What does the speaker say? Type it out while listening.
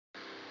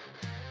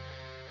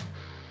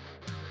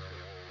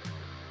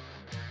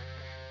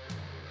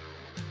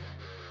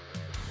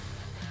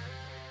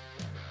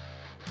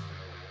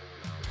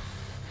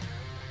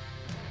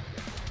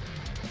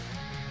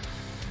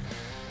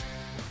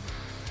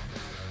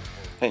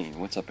Hey,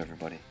 what's up,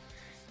 everybody?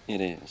 It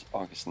is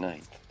August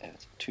 9th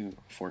at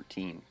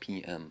 2:14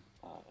 p.m.,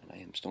 and I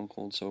am stone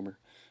cold sober.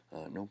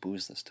 No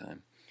booze this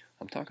time.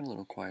 I'm talking a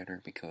little quieter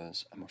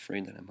because I'm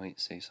afraid that I might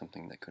say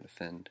something that could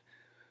offend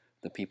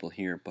the people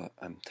here, but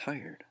I'm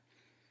tired.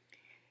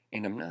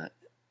 And I'm not,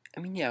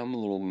 I'm a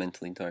little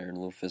mentally tired, a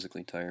little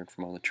physically tired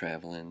from all the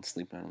traveling,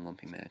 sleeping on a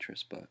lumpy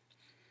mattress, but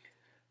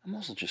I'm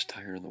also just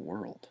tired of the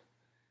world.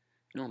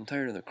 I'm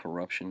tired of the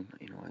corruption,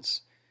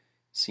 it's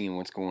seeing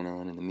what's going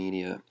on in the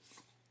media,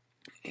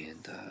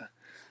 and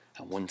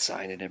how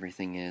one-sided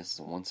everything is,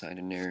 the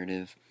one-sided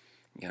narrative.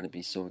 You gotta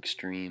be so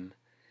extreme.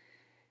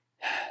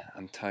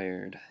 I'm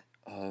tired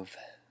of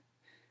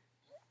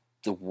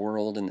the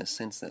world in the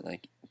sense that,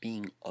 like,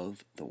 being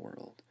of the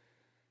world.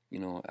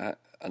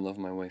 I love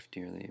my wife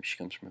dearly. She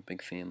comes from a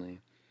big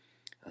family,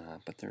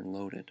 but they're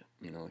loaded.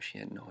 She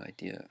had no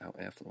idea how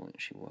affluent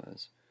she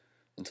was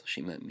until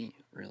she met me,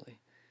 really.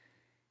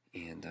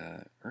 And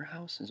her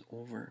house is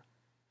over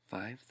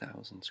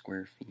 5,000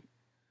 square feet,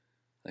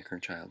 like her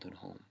childhood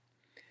home.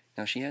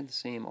 Now, she had the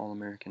same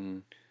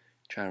all-American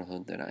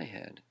childhood that I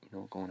had,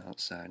 going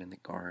outside in the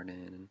garden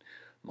and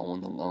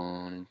mowing the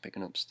lawn and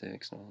picking up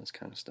sticks and all this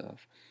kind of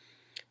stuff.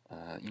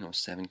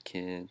 7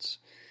 kids.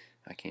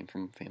 I came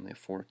from a family of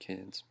 4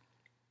 kids.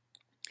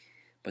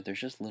 But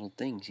there's just little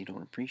things you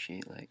don't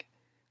appreciate, like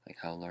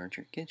how large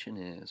your kitchen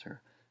is,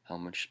 or how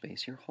much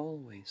space your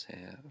hallways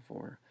have,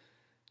 or,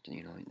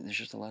 there's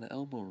just a lot of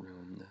elbow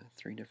room, the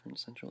 3 different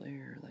central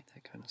air, like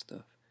that kind of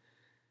stuff.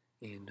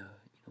 And,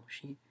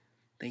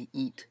 they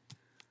eat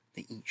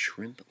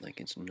shrimp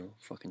like it's no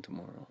fucking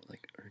tomorrow.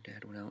 Like, her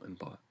dad went out and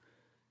bought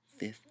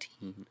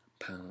 15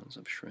 pounds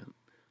of shrimp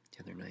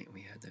the other night.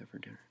 We had that for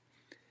dinner.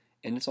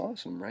 And it's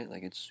awesome, right?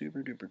 Like, it's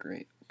super duper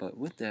great. But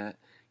with that,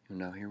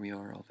 now here we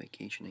are all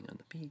vacationing on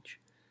the beach.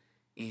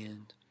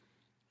 And,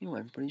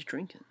 everybody's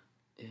drinking.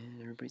 And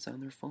everybody's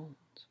on their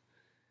phones.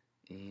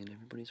 And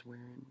everybody's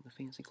wearing the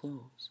fancy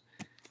clothes.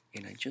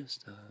 And I'm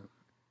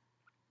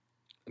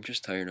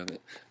just tired of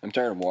it. I'm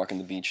tired of walking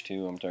the beach,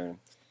 too. I'm tired of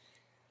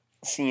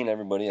seeing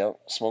everybody out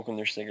smoking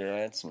their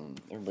cigarettes, and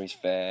everybody's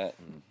fat,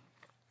 and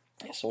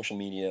social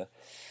media.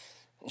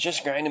 It's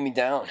just grinding me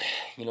down.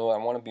 I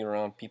want to be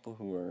around people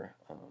who are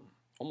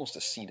almost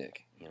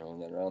ascetic, that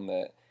are on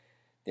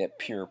that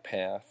pure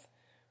path,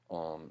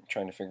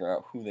 trying to figure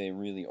out who they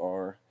really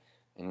are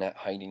and not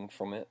hiding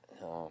from it,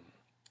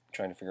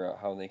 trying to figure out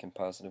how they can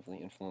positively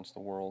influence the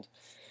world.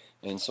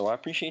 And so I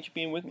appreciate you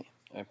being with me.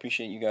 I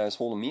appreciate you guys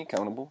holding me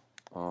accountable.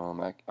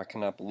 I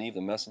cannot believe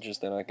the messages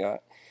that I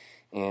got.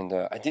 And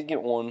I did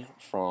get one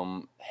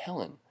from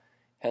Helen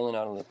out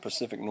of the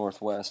Pacific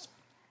Northwest.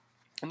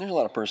 And there's a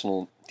lot of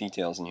personal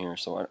details in here,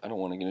 so I don't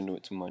want to get into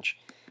it too much.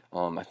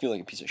 I feel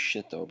like a piece of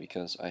shit, though,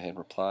 because I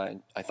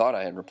thought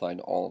I had replied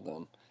to all of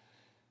them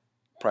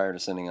prior to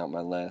sending out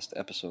my last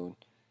episode.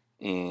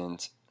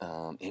 And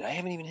I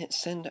haven't even hit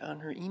send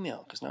on her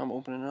email, because now I'm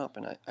opening it up,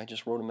 and I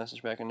just wrote a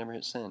message back and never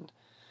hit send.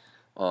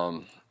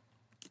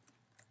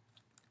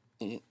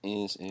 It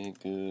is a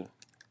good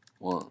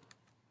one.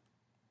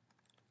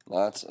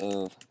 Lots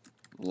of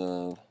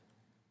love,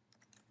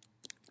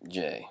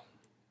 Jay.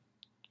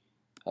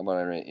 How about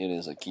I rate it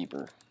as a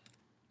keeper?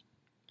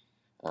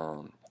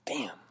 Damn,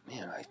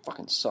 man, I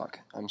fucking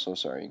suck. I'm so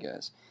sorry, you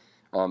guys.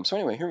 So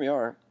anyway, here we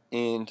are.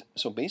 And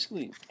so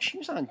basically, she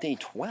was on day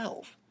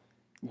 12.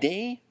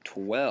 Day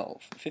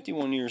 12.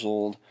 51 years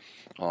old,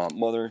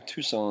 mother,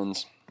 2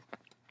 sons,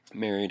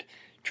 married,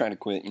 tried to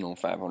quit,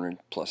 500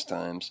 plus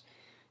times.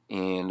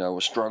 And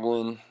was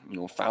struggling,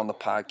 found the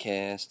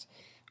podcast.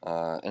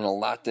 And a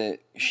lot that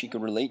she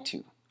could relate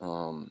to.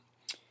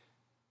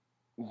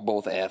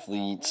 Both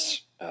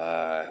athletes,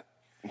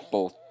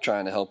 both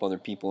trying to help other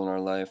people in our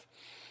life.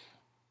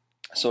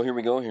 So here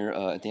we go here.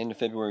 At the end of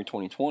February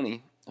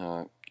 2020,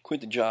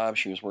 quit the job.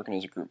 She was working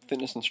as a group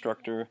fitness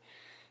instructor,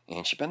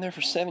 and she'd been there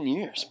for 7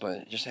 years,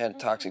 but just had a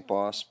toxic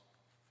boss.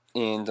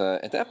 And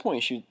at that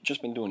point, she'd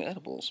just been doing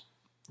edibles,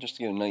 just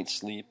to get a night's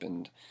sleep,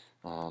 and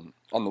on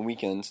the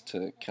weekends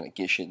to kind of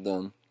get shit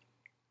done.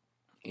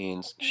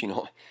 And she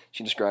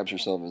describes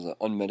herself as an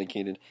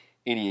unmedicated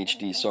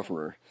ADHD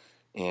sufferer,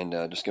 and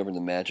discovered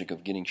the magic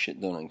of getting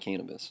shit done on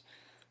cannabis.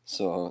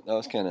 So that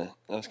was kind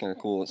of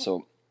cool.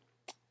 So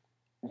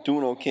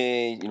doing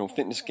okay,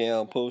 fitness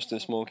gal, opposed to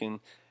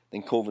smoking.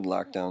 Then COVID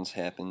lockdowns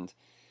happened,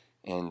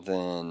 and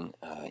then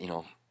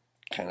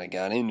kind of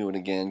got into it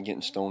again,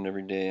 getting stoned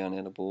every day on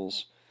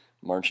edibles.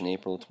 March and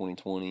April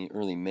 2020,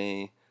 early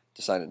May,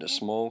 decided to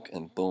smoke,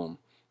 and boom.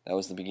 That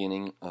was the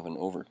beginning of an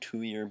over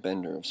 2-year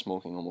bender of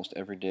smoking almost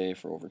every day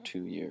for over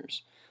 2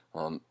 years.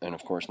 And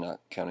of course,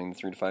 not counting the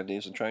 3 to 5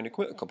 days of trying to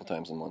quit a couple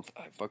times a month.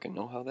 I fucking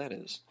know how that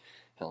is,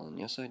 Helen.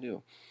 Yes, I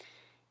do.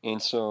 And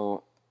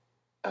so,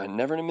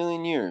 never in a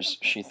million years,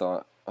 she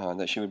thought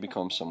that she would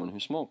become someone who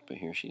smoked, but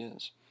here she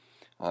is.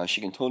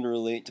 She can totally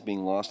relate to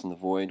being lost in the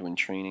void when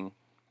training.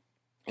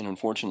 And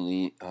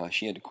unfortunately,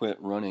 she had to quit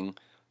running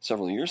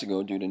several years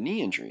ago due to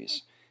knee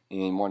injuries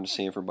and wanted to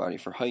save her body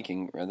for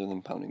hiking rather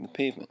than pounding the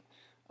pavement.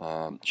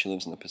 She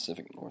lives in the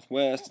Pacific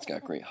Northwest. It's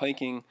got great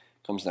hiking.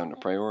 Comes down to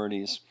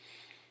priorities.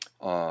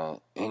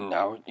 And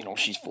now,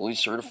 she's fully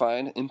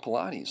certified in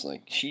Pilates.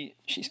 Like,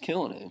 she's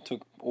killing it. It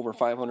took over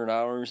 500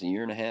 hours, a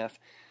year and a half.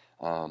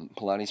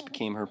 Pilates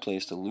became her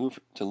place to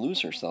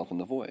lose herself in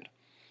the void.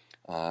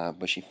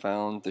 But she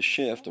found the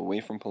shift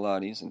away from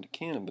Pilates into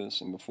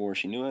cannabis, and before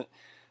she knew it,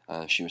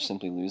 she was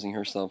simply losing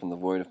herself in the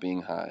void of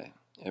being high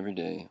every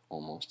day,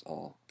 almost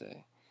all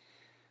day.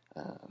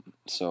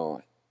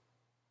 So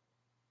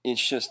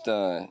it's just,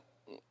 it's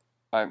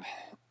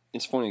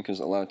funny because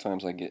a lot of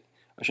times I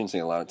shouldn't say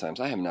a lot of times,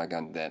 I have not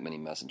gotten that many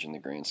messages in the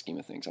grand scheme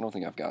of things. I don't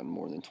think I've gotten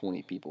more than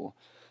 20 people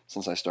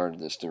since I started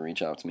this to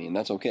reach out to me, and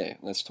that's okay.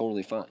 That's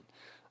totally fine.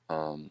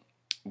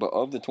 But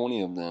of the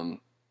 20 of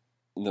them,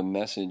 the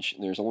message,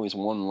 there's always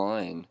one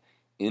line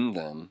in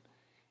them,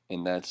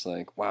 and that's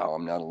like, wow,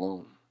 I'm not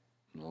alone.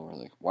 Or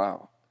like,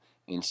 wow.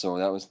 And so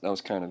that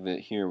was kind of it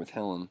here with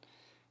Helen.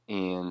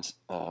 And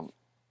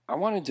I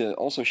wanted to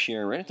also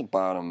share right at the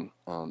bottom,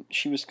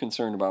 she was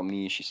concerned about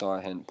me. She saw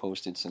I hadn't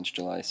posted since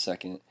July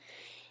 2nd.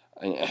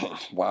 And,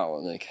 wow,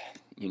 like,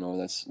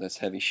 that's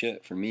heavy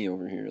shit for me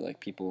over here. Like,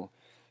 people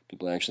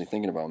are actually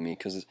thinking about me,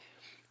 because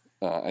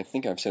I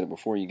think I've said it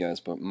before, you guys,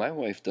 but my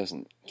wife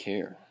doesn't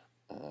care.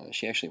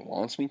 She actually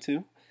wants me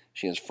to.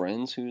 She has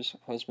friends whose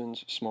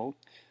husbands smoke.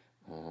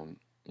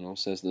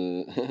 Says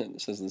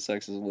the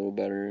sex is a little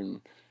better,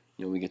 and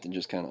we get to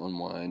just kind of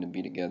unwind and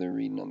be together,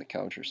 reading on the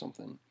couch or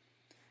something.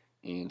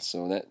 And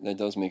so that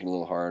does make it a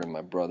little hard. And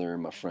my brother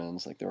and my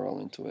friends, like, they're all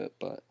into it.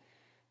 But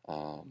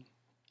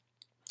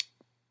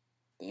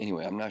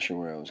anyway, I'm not sure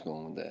where I was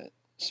going with that.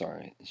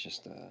 Sorry, it's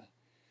just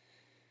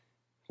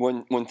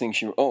one thing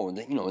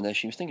that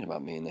she was thinking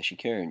about me and that she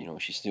cared.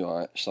 She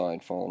still saw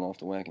I'd fallen off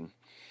the wagon.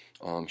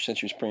 She said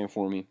she was praying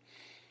for me,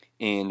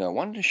 and I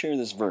wanted to share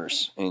this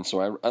verse. And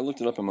so I looked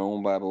it up in my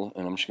own Bible,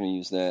 and I'm just going to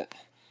use that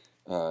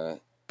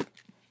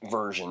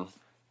version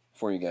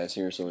for you guys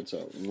here. So it's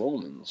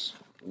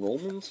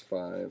Romans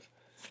 5,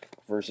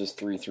 verses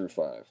 3 through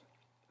 5.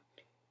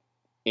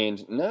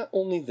 And not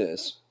only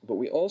this, but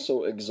we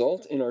also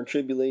exult in our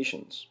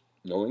tribulations,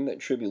 knowing that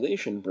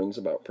tribulation brings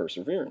about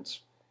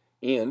perseverance,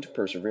 and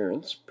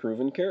perseverance,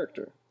 proven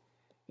character,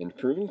 and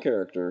proven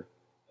character,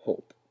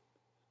 hope.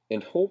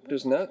 And hope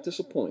does not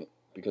disappoint,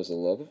 because the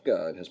love of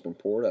God has been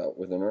poured out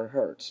within our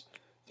hearts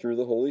through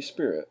the Holy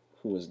Spirit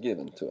who was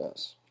given to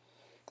us.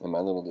 And my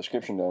little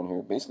description down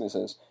here basically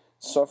says,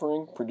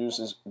 suffering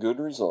produces good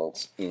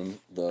results in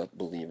the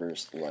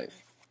believer's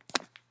life.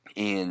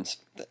 And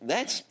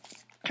that's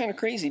kind of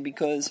crazy,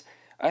 because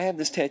I have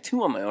this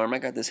tattoo on my arm. I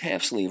got this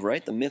half sleeve,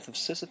 right? The Myth of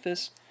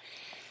Sisyphus.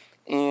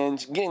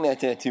 And getting that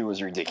tattoo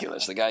was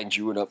ridiculous. The guy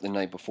drew it up the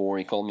night before.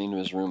 He called me into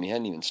his room. He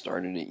hadn't even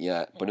started it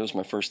yet, but it was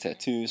my first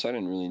tattoo, so I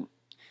didn't really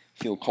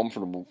feel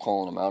comfortable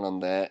calling him out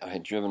on that. I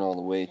had driven all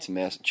the way to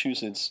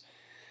Massachusetts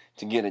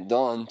to get it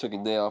done. Took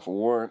a day off of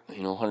work,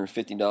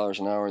 $150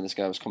 an hour. This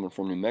guy was coming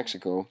from New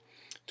Mexico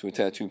to a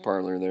tattoo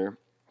parlor there.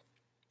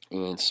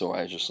 And so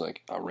I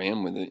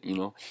ran with it,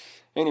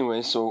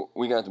 Anyway, so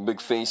we got the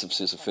big face of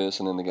Sisyphus,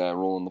 and then the guy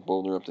rolling the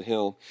boulder up the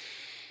hill.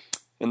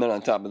 And then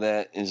on top of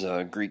that is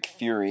Greek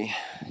Fury.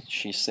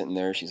 She's sitting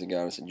there. She's a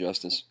goddess of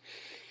justice.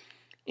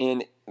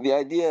 And the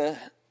idea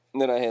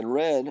that I had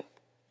read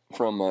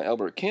from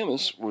Albert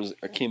Camus was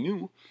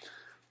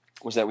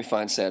that we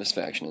find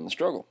satisfaction in the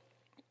struggle.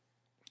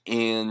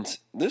 And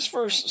this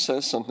verse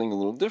says something a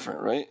little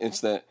different, right? It's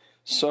that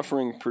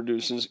suffering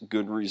produces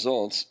good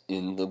results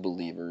in the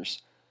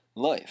believer's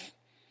life.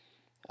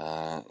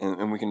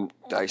 And we can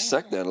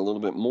dissect that a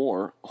little bit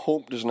more.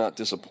 Hope does not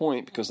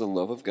disappoint, because the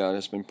love of God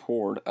has been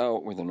poured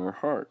out within our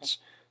hearts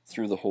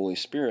through the Holy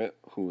Spirit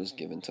who was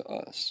given to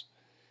us.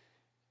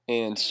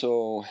 And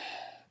so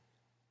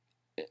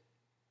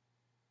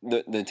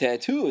the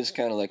tattoo is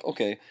kind of like,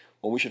 okay,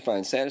 well, we should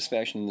find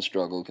satisfaction in the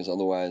struggle, because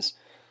otherwise,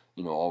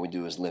 all we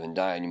do is live and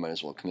die, and you might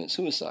as well commit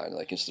suicide.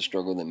 Like, it's the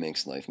struggle that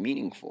makes life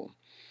meaningful.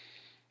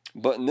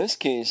 But in this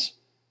case,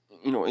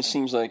 it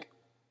seems like,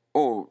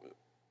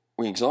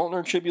 we exalt in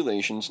our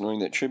tribulations, knowing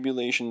that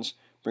tribulations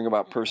bring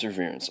about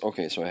perseverance.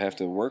 Okay, so I have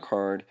to work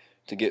hard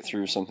to get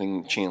through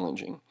something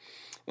challenging.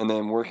 And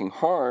then working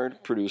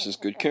hard produces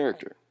good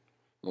character.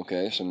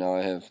 Okay, so now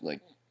I have,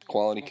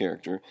 quality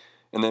character.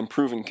 And then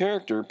proven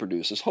character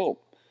produces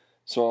hope.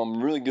 So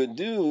I'm a really good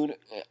dude.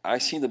 I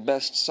see the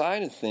best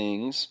side of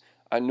things.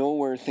 I know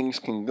where things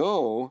can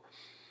go.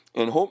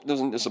 And hope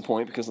doesn't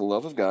disappoint, because the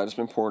love of God has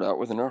been poured out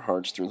within our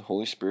hearts through the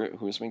Holy Spirit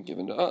who has been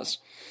given to us.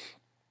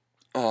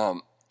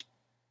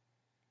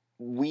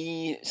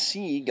 We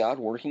see God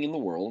working in the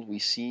world. We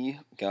see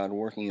God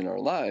working in our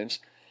lives.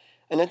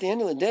 And at the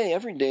end of the day,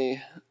 every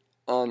day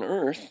on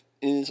earth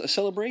is a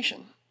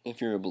celebration,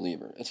 if you're a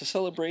believer. It's a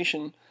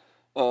celebration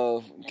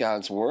of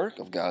God's work,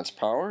 of God's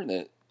power,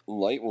 that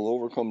light will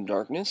overcome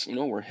darkness.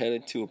 We're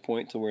headed to a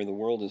point to where the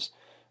world is,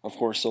 of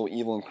course, so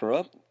evil and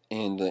corrupt,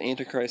 and the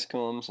Antichrist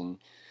comes, and,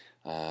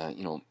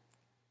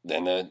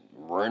 then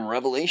we're in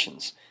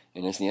Revelations,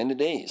 and it's the end of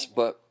days.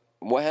 But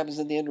what happens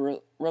at the end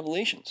of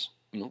Revelations?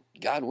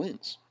 God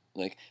wins.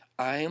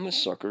 I am a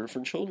sucker for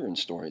children's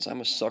stories.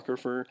 I'm a sucker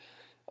for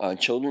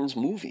children's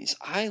movies.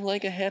 I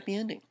like a happy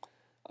ending.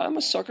 I'm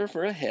a sucker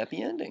for a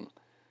happy ending.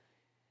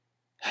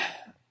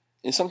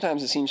 And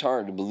sometimes it seems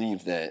hard to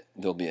believe that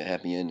there'll be a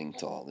happy ending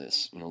to all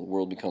this. The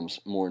world becomes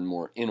more and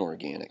more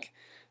inorganic.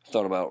 I've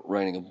thought about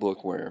writing a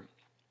book where,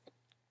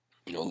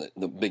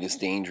 the biggest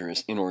danger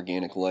is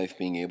inorganic life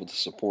being able to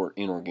support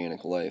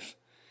inorganic life.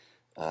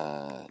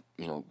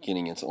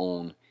 Getting its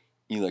own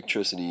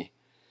electricity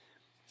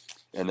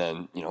and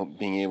then,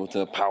 being able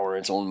to power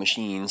its own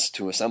machines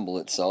to assemble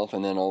itself.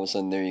 And then all of a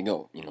sudden, there you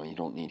go. You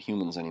don't need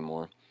humans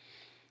anymore.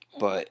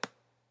 But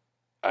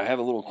I have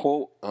a little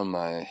quote on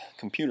my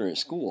computer at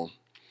school,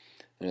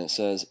 and it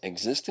says,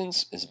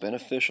 existence is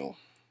beneficial.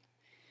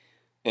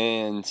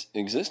 And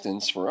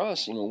existence for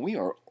us, we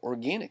are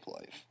organic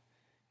life.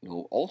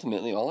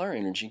 Ultimately, all our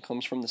energy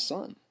comes from the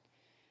sun.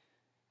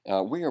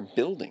 We are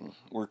building,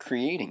 we're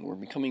creating, we're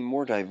becoming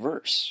more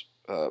diverse,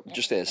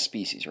 just as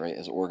species, right,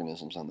 as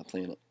organisms on the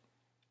planet.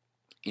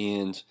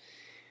 And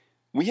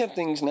we have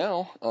things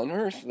now on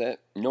Earth that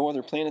no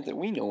other planet that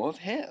we know of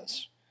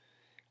has.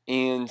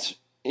 And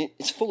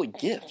it's full of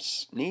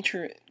gifts.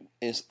 Nature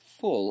is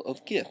full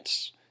of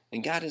gifts.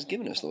 And God has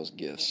given us those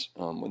gifts.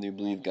 Whether you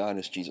believe God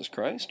is Jesus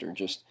Christ or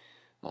just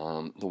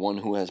the one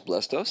who has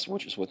blessed us,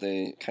 which is what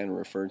they kind of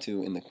refer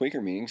to in the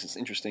Quaker meetings. It's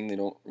interesting, they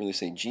don't really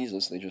say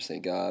Jesus, they just say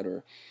God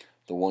or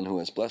the one who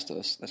has blessed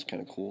us. That's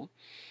kind of cool.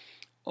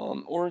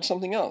 Or it's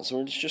something else,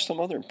 or it's just some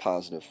other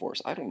positive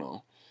force. I don't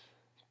know.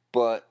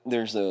 But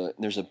there's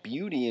a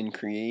beauty in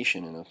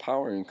creation and a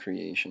power in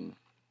creation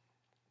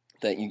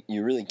that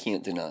you really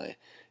can't deny.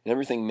 And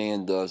everything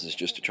man does is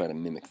just to try to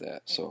mimic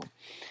that. So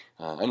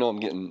I know I'm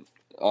getting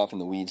off in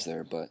the weeds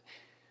there, but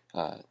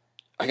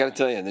I got to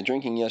tell you, the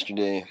drinking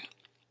yesterday,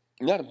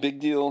 not a big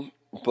deal,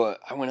 but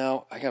I went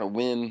out, I got a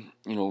win.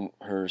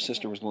 Her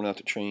sister was going out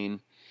to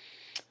train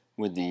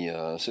with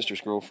the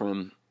sister's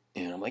girlfriend,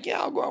 and I'm like,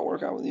 yeah, I'll go out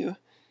work out with you.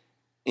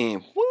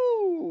 And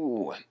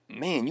woo,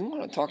 man, you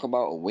want to talk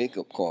about a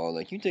wake-up call.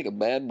 Like, you take a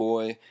bad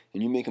boy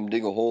and you make him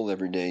dig a hole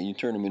every day, you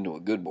turn him into a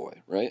good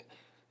boy, right?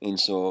 And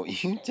so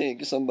you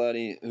take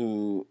somebody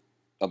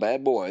a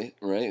bad boy,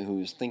 right,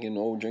 who's thinking,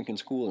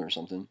 drinking's cool or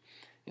something,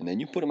 and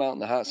then you put him out in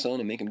the hot sun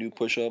and make him do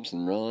push-ups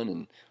and run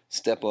and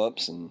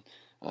step-ups and,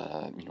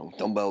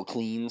 dumbbell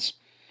cleans.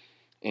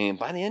 And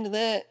by the end of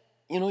that,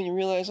 you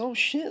realize, oh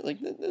shit, like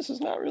this is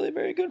not really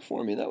very good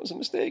for me. That was a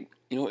mistake.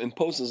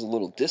 Imposes a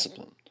little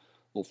discipline.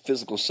 A little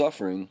physical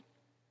suffering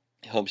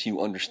helps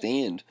you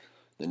understand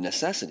the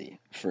necessity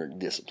for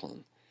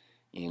discipline.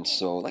 And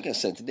so, like I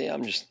said, today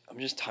I'm just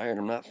tired.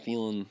 I'm not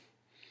feeling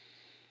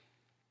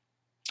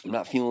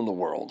the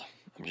world.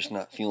 I'm just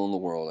not feeling the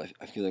world.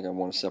 I feel like I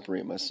want to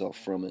separate myself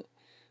from it.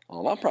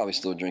 I'll probably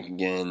still drink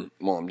again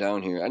while I'm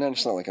down here. I know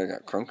it's not like I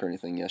got crunk or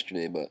anything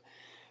yesterday, but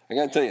I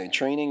gotta tell you,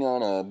 training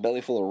on a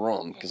belly full of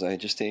rum, because I had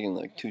just taken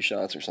like 2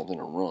 shots or something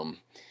of rum,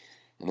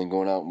 and then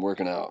going out and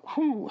working out,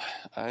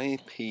 I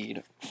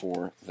paid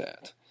for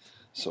that.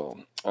 So,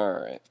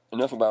 alright,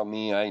 enough about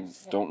me. I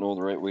don't know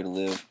the right way to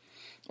live,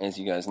 as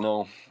you guys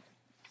know.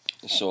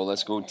 So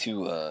let's go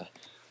to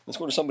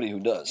somebody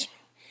who does.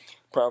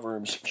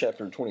 Proverbs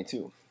chapter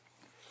 22.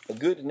 A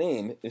good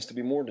name is to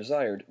be more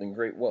desired than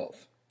great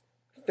wealth.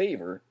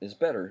 Favor is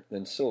better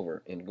than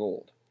silver and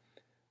gold.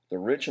 The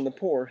rich and the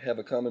poor have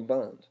a common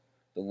bond.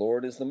 The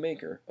Lord is the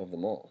maker of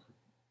them all.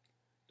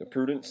 The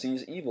prudent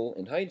sees evil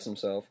and hides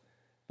himself,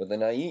 but the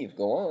naive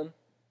go on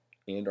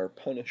and are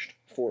punished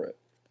for it.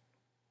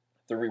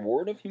 The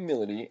reward of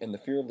humility and the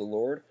fear of the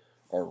Lord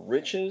are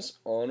riches,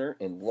 honor,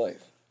 and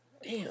life.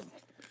 Damn.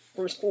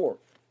 Verse 4,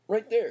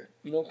 right there.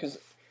 Because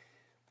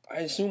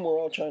I assume we're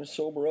all trying to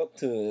sober up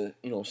to,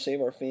 save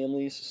our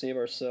families, save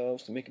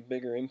ourselves, to make a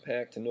bigger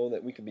impact, to know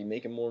that we could be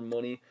making more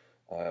money,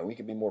 we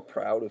could be more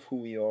proud of who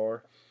we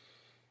are.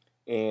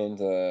 And,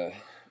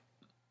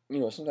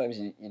 sometimes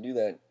you do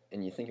that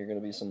and you think you're going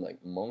to be some,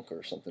 like, monk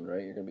or something,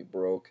 right? You're going to be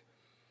broke.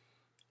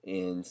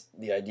 And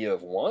the idea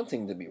of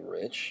wanting to be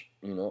rich,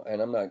 and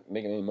I'm not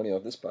making any money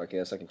off this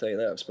podcast, I can tell you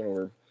that. I've spent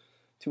over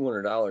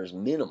 $200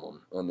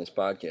 minimum on this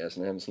podcast,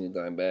 and I haven't seen a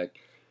dime back.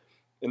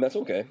 And that's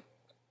okay.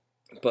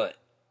 But,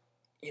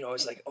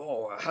 it's like,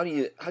 how do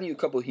you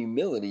couple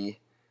humility?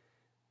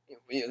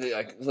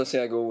 Let's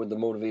say I go with the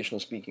motivational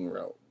speaking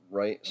route,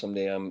 right?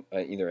 Someday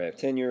I either have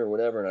tenure or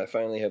whatever, and I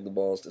finally have the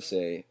balls to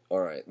say, all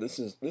right, this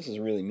is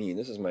really me.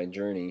 This is my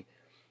journey.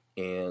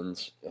 And,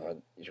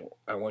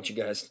 I want you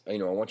guys, I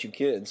want you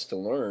kids to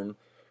learn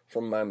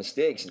from my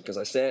mistakes, because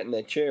I sat in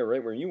that chair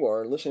right where you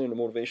are listening to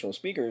motivational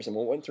speakers, and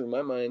what went through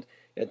my mind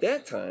at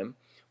that time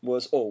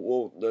was, oh,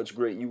 well, that's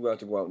great, you got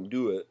to go out and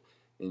do it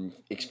and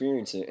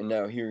experience it, and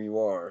now here you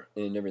are,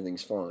 and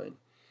everything's fine.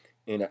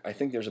 And I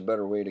think there's a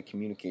better way to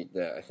communicate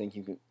that. I think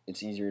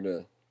it's easier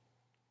to,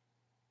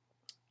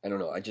 I don't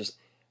know,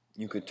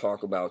 you could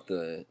talk about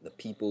the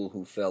people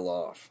who fell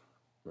off,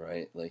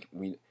 right? Like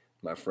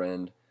my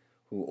friend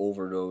who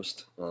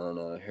overdosed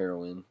on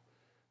heroin,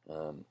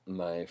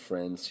 my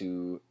friends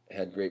who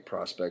had great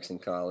prospects in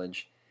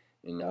college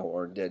and now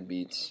are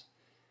deadbeats.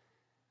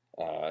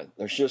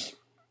 There's just,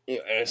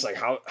 it's like,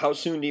 how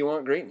soon do you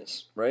want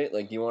greatness, right?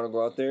 Like, do you want to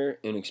go out there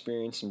and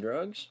experience some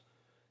drugs?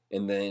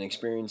 and then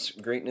experience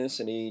greatness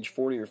at age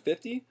 40 or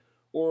 50?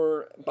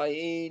 Or by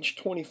age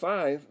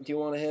 25, do you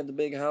want to have the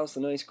big house, the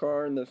nice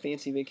car, and the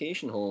fancy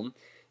vacation home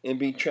and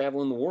be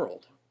traveling the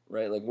world,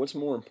 right? Like, what's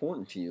more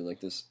important to you? Like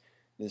this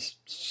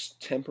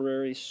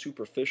temporary,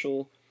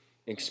 superficial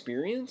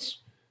experience?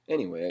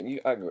 Anyway,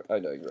 I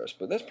digress,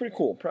 but that's pretty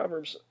cool.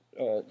 Proverbs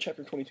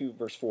chapter 22,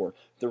 verse 4.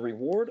 The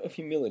reward of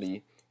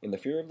humility and the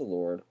fear of the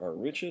Lord are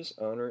riches,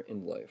 honor,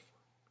 and life.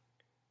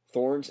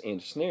 Thorns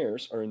and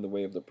snares are in the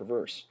way of the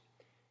perverse.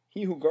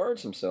 He who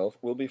guards himself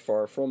will be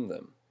far from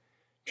them.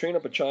 Train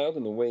up a child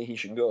in the way he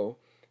should go.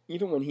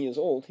 Even when he is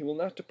old, he will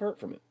not depart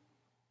from it.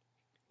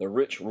 The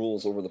rich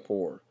rules over the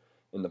poor,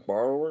 and the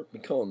borrower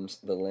becomes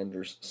the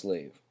lender's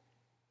slave.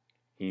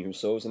 He who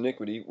sows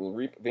iniquity will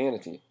reap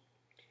vanity,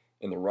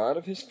 and the rod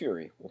of his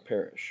fury will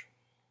perish.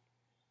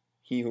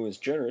 He who is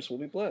generous will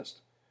be blessed,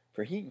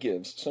 for he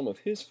gives some of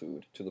his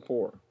food to the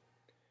poor.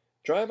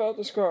 Drive out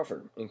the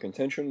scoffer, and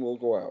contention will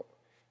go out.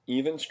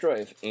 Even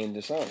strife and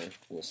dishonor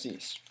will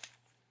cease.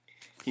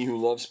 He who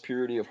loves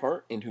purity of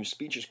heart and whose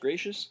speech is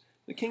gracious,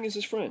 the king is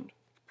his friend.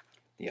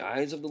 The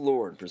eyes of the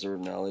Lord preserve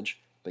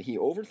knowledge, but he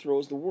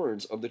overthrows the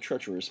words of the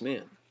treacherous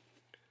man.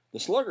 The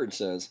sluggard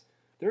says,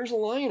 "There is a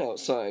lion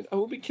outside. I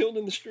will be killed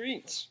in the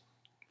streets."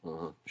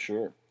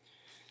 Sure.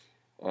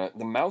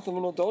 The mouth of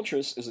an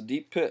adulteress is a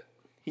deep pit.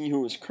 He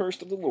who is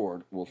cursed of the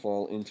Lord will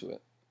fall into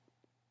it.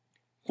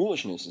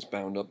 Foolishness is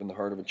bound up in the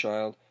heart of a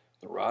child.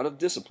 The rod of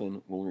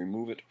discipline will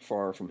remove it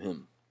far from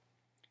him.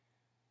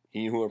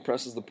 He who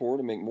oppresses the poor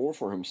to make more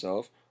for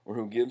himself, or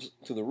who gives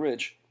to the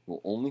rich, will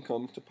only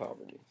come to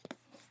poverty.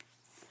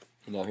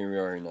 Now here we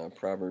are in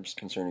Proverbs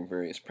concerning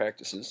various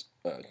practices.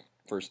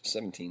 Verse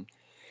 17.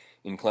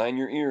 Incline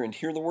your ear and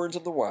hear the words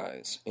of the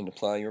wise, and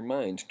apply your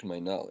mind to my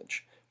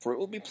knowledge. For it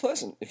will be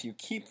pleasant if you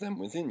keep them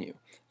within you,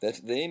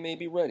 that they may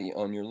be ready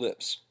on your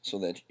lips, so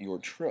that your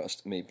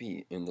trust may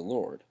be in the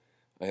Lord.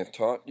 I have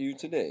taught you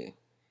today,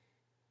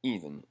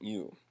 even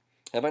you.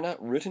 Have I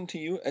not written to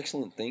you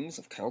excellent things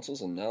of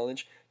counsels and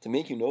knowledge, to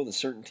make you know the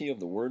certainty of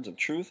the words of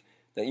truth,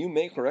 that you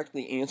may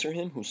correctly answer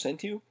him who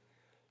sent you?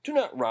 Do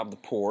not rob the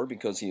poor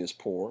because he is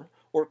poor,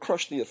 or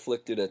crush the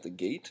afflicted at the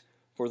gate,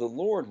 for the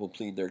Lord will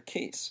plead their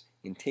case,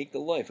 and take the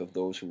life of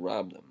those who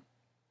rob them.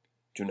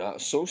 Do not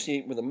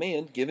associate with a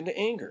man given to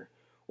anger,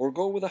 or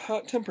go with a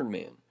hot-tempered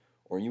man,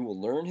 or you will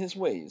learn his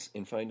ways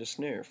and find a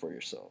snare for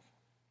yourself.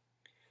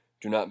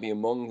 Do not be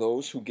among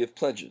those who give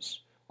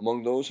pledges,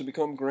 among those who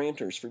become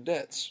grantors for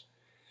debts.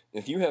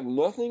 If you have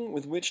nothing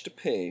with which to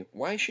pay,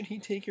 why should he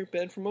take your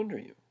bed from under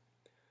you?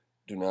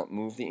 Do not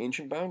move the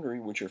ancient boundary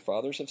which your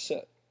fathers have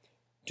set.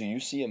 Do you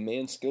see a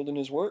man skilled in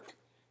his work?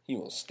 He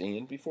will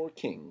stand before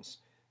kings.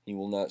 He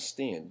will not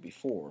stand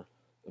before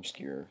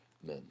obscure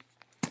men.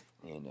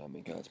 And may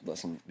God's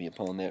blessing be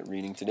upon that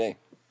reading today.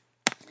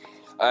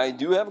 I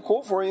do have a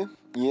quote for you.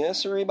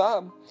 Yes, sirree,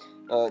 Bob.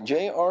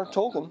 J.R.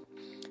 Tolkien.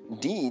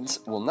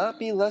 Deeds will not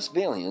be less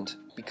valiant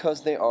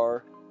because they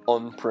are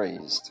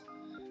unpraised.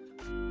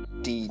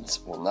 Deeds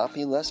will not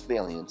be less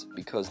valiant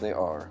because they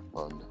are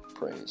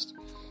unpraised.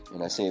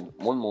 And I saved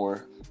one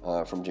more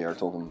from J.R.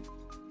 Tolkien.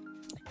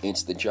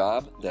 It's the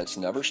job that's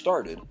never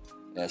started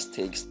as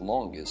takes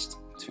longest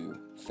to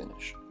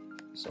finish.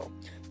 So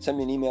send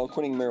me an email,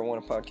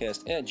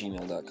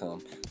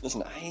 quittingmarijuanapodcast@gmail.com.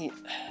 Listen, I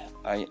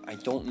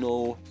don't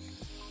know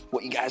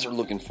what you guys are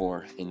looking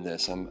for in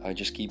this. I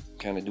just keep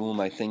kind of doing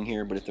my thing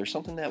here, but if there's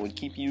something that would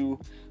keep you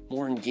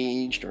more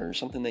engaged, or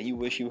something that you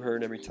wish you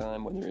heard every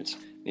time, whether it's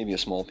maybe a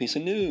small piece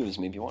of news,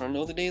 maybe you want to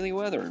know the daily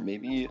weather,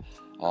 maybe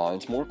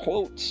it's more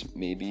quotes,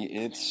 maybe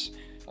it's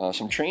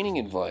some training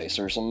advice,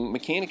 or some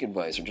mechanic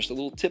advice, or just a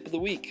little tip of the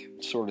week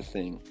sort of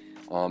thing.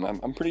 I'm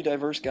a pretty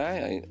diverse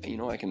guy.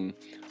 I can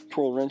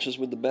twirl wrenches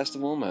with the best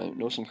of them. I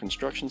know some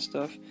construction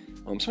stuff.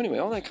 So anyway,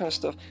 all that kind of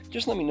stuff,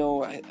 just let me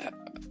know. I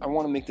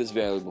want to make this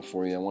valuable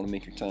for you. I want to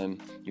make your time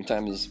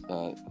is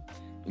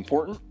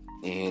important,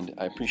 and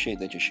I appreciate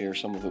that you share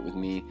some of it with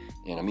me,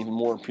 and I'm even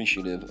more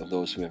appreciative of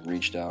those who have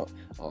reached out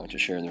to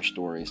share their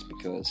stories,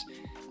 because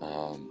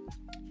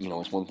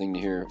it's one thing to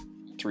hear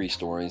 3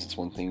 stories, it's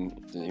one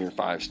thing to hear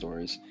 5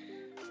 stories.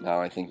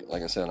 Now I think,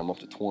 like I said, I'm up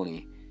to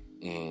 20,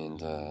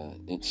 and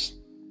it's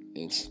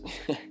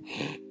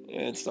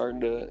it's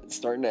starting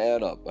to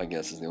add up, I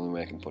guess, is the only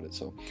way I can put it.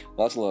 So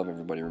lots of love,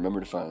 everybody. Remember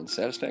to find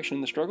satisfaction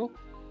in the struggle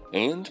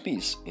and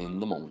peace in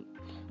the moment.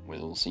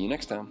 We'll see you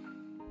next time.